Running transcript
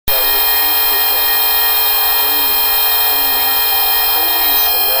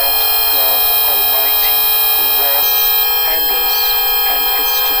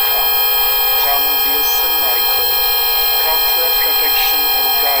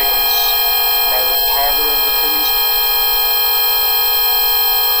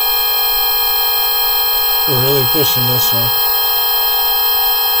really pushing this one.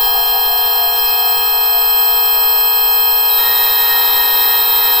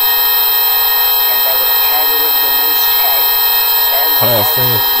 I have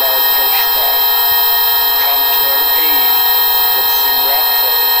faith.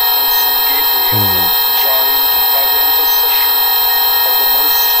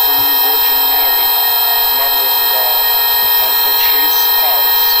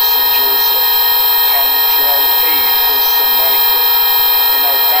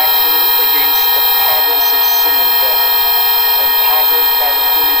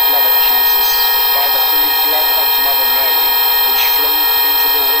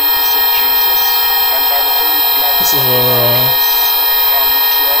 This is where we're at.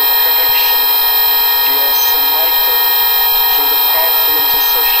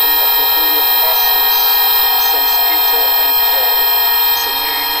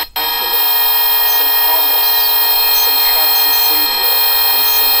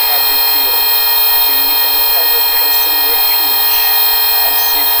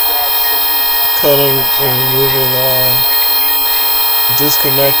 Cutting and removing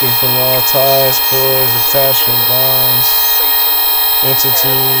disconnecting from all ties, cords, attachment, bonds,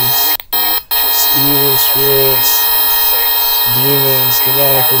 entities, evil spirits, demons,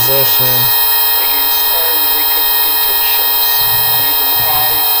 demonic possession,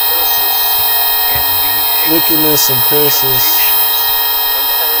 wickedness and curses.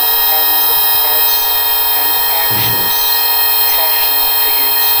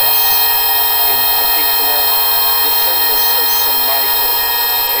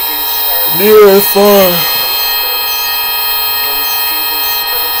 Near and far.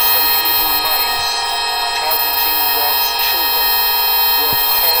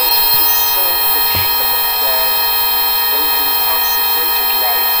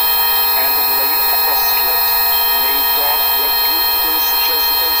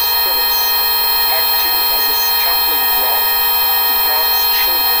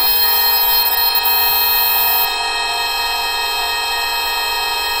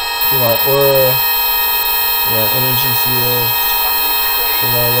 For my aura, for my energy field, for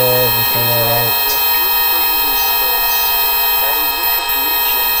my love and for my light.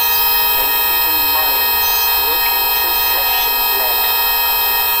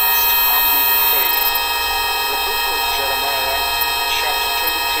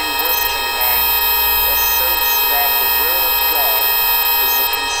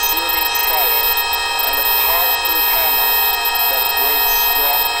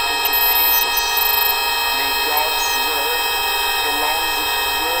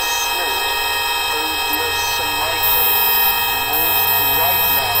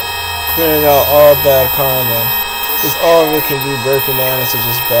 Clearing out all bad karma, because all of it can be broken down into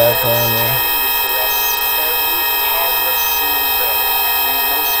just bad karma.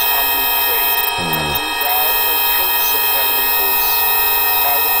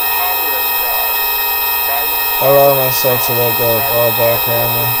 I allow myself to let go of all bad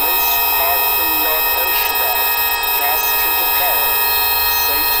karma.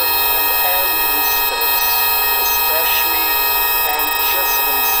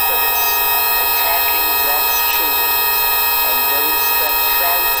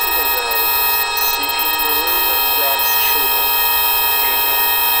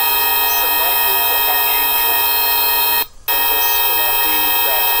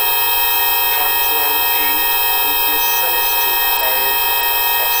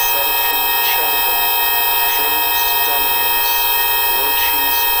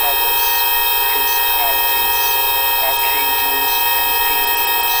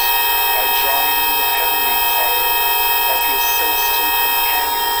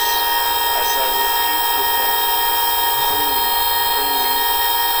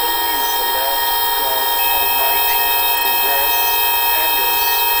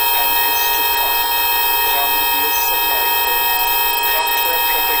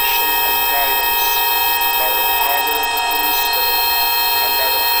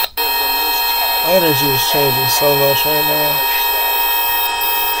 My energy is changing so much right now.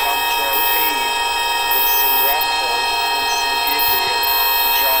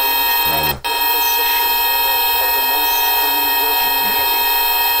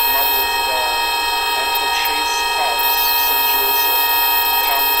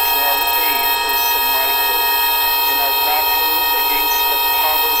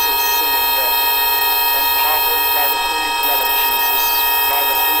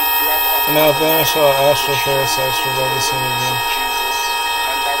 Now banish all astral parasites from every single room.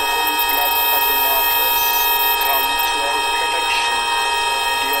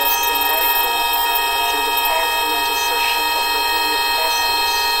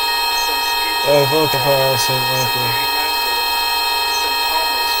 invoke the power of Saint Michael. Saint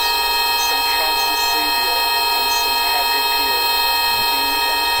Thomas, Saint Francis Xavier, and Saint Padre Pio, be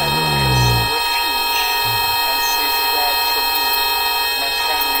an ever-present refuge and safeguard for me, my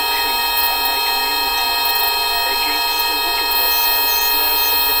family tree, and my community, against the wickedness and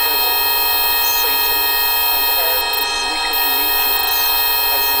snares of the devil, Satan, and all his wicked legions,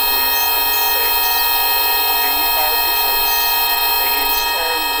 assemblies, and sects. Be our defense against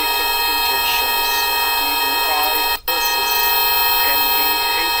all wicked injections, evil eye, curses, envy,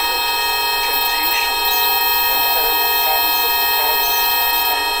 hatred, temptations, and all forms of thoughts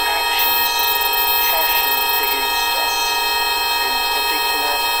and actions fashioned against us. In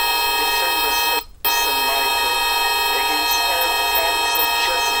particular, defend us, O Saint Michael, against all forms of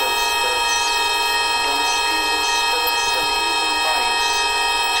Jezebel spirits, those evil spirits and evil minds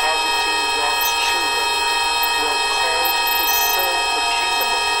targeting God's children who are called to serve the kingdom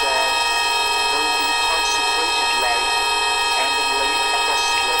of God, both in consecrated life and in lay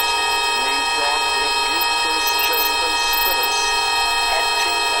apostolate. May God rebuke those Jezebel spirits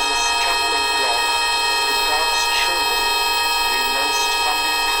acting as a stumbling block to God's children, we most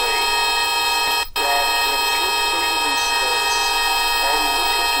humbly pray. God rebuke the evil spirits, all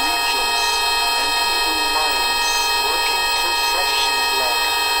wicked legions, and evil minds working through flesh and blood,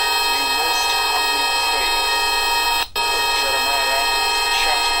 we most humbly pray. Jeremiah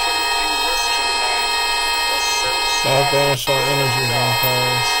chapter 23 verse 29. The soul Now banish all energy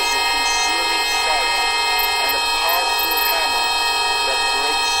vampires. is a consuming fire and a powerful hammer that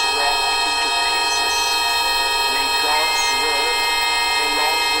breaks rock into pieces. May God's word,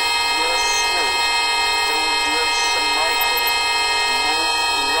 along with your sword, O dear Saint Michael, move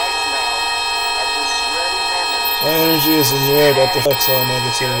right now at this very moment. My energy is inured that deflects all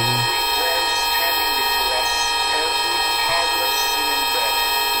negativity. Every wall standing before us, every power of sin and death,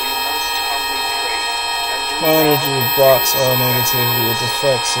 we most humbly pray. And do My thou energy blocks all negativity. It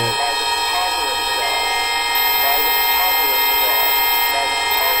deflects it. by the power of God, by the power of God, by the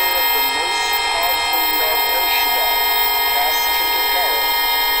power of the most powerful Lord El Shaddai, cast into hell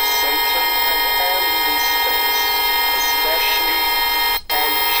Satan and all evil spirits, especially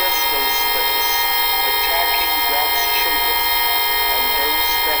all Jezebel spirits, attacking God's children, and those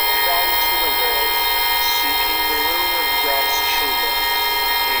that prowl through the world, seeking the ruin of God's children.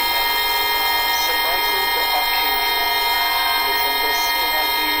 Amen. Saint Michael the Archangel, defend us in our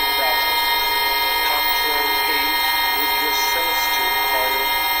day of battle. Come to our aid with your celestial power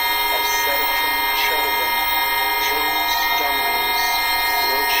of seraphim, cherubim, thrones, dominions,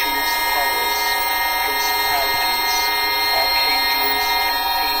 virtues, powers, principalities, archangels, and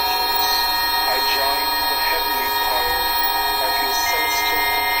angels. I join the heavenly choir of your celestial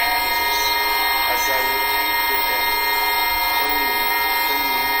companions as I repeat with them, Holy,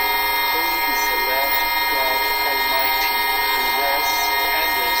 holy, holy is the Lord God Almighty, who was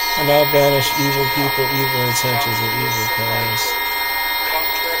and is. I now banish evil people, evil intentions, and evil plans. Come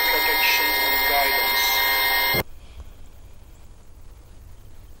to our protection and guidance.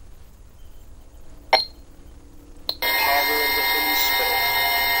 Power of the Holy Spirit,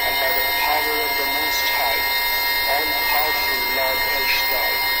 and by the power of the Most High, all-powerful Lord El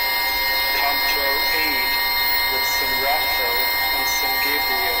Shaddai, come to our aid with Saint Raphael and Saint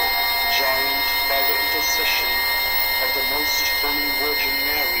Gabriel, joined by the intercession of the Most Holy Virgin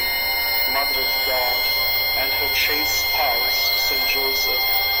Mary, Mother of God, and her chaste spouse, Saint Joseph.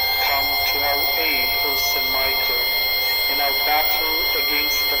 Come to our aid, O Saint Michael, in our battle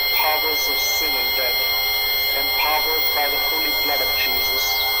against the powers of sin and death, empowered by the holy blood of Jesus,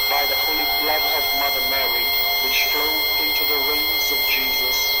 by the holy blood of Mother Mary, which flowed into the veins of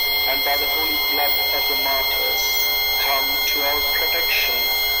Jesus, and by the holy blood of the martyrs. Come to our protection,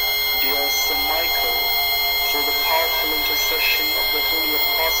 dear Saint Michael, through the powerful intercession of the holy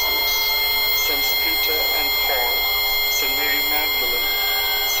apostles, Saints Peter and Paul, Saint Mary Magdalene,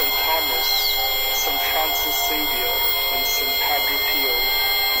 Saint Thomas, Saint Francis Xavier, and Saint Padre Pio,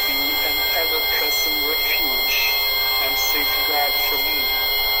 be an ever-present refuge and safeguard for me,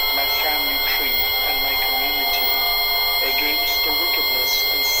 my family tree, and my community, against the wickedness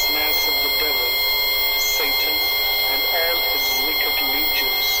and snares of the devil, Satan, and all his wicked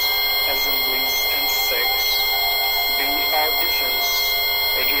legions, assemblies, and sects. Be our defense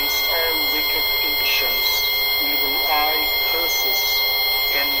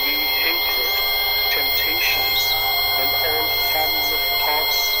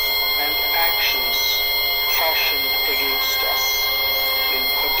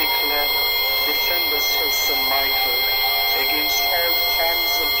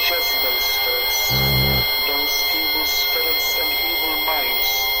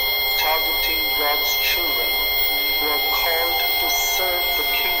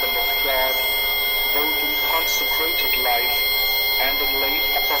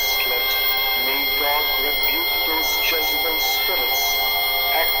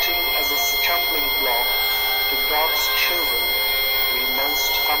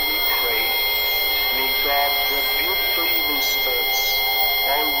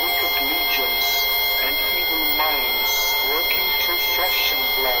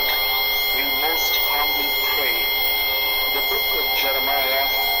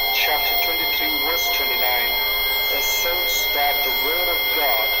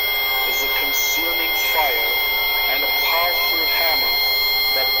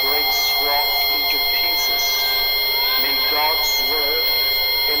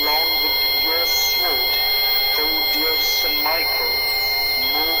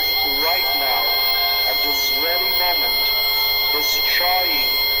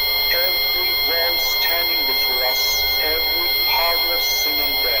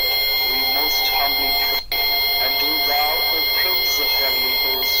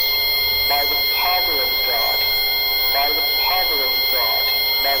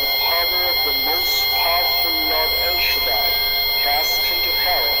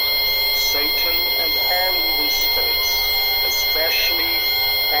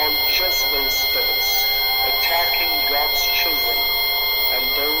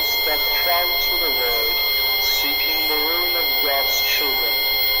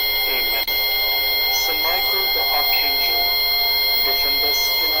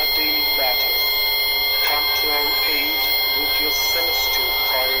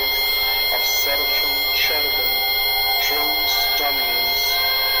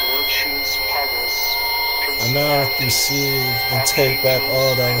And now I receive and take back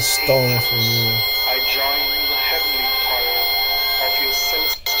all that was stolen from you. I join the heavenly choir of your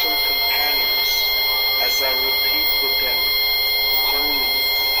celestial companions as I repeat with them, Holy,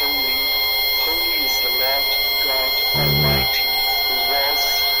 holy, holy is the Lord God Almighty, who was,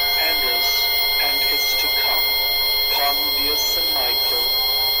 and is to come. Come, dear Saint Michael,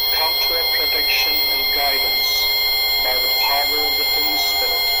 come to our protection and guidance by the power of the Holy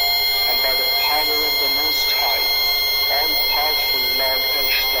Spirit and by the power of the Most High, all-powerful Lord El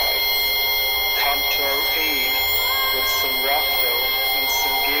Shaddai. Come to our aid with Saint Raphael and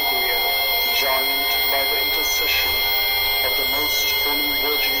Saint Gabriel, joined by the intercession of the Most Holy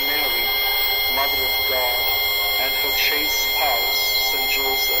Virgin Mary, Mother of God, and her chaste spouse, Saint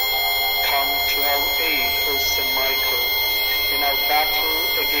Joseph. Come to our aid, O Saint Michael, in our battle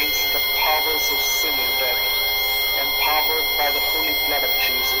against the powers of sin and death, empowered by the holy blood of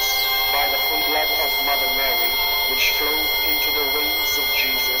Jesus, by the holy blood of Mother Mary, which flowed into the veins of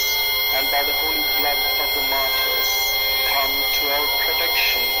Jesus, and by the holy blood of the martyrs. Come to our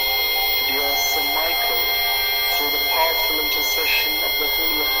protection, dear Saint Michael, through the powerful intercession of the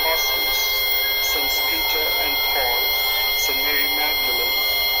holy apostles, Saints Peter and Paul, Saint Mary Magdalene,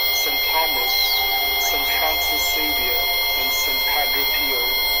 Saint Thomas, Saint Francis Xavier, and Saint Padre Pio.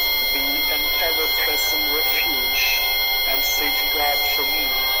 Be an ever-present refuge and safeguard for me,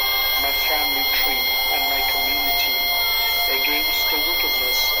 my family tree, and my community against the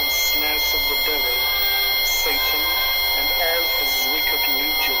wickedness and snares of the devil, Satan, and all his wicked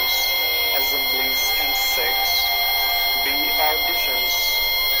legions, assemblies, and sects. Be our defense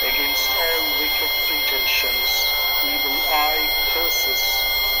against all wicked intentions, evil eye, curses,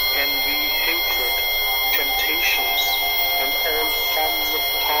 envy, hatred, temptations, and all forms of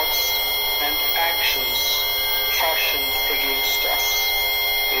thoughts and actions fashioned against us.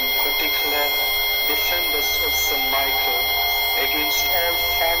 In particular, defend us, O Saint Michael, against all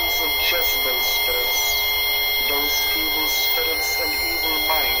forms of Jezebel spirits, those evil spirits and evil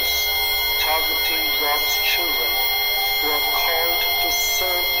minds targeting God's children who are called to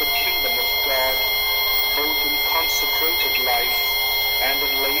serve the kingdom of God, both in consecrated life and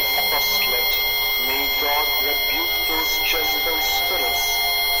in lay apostolate. May God rebuke those Jezebel spirits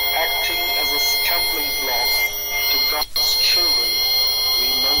acting as a stumbling block to God's children. We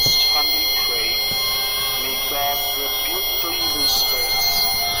most humbly pray. May God rebuke the evil spirits,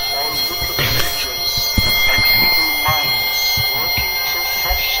 all wicked legions and evil minds working through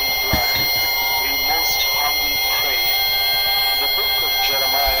flesh and blood. We most humbly pray. The book of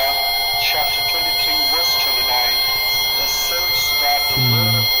Jeremiah, chapter 23, verse 29, asserts that the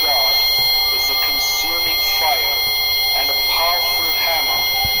word of God is a consuming fire and a powerful hammer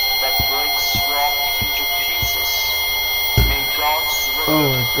that breaks rock into pieces. May God's word Oh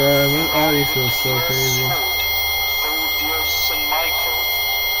my god, my audio feels so crazy.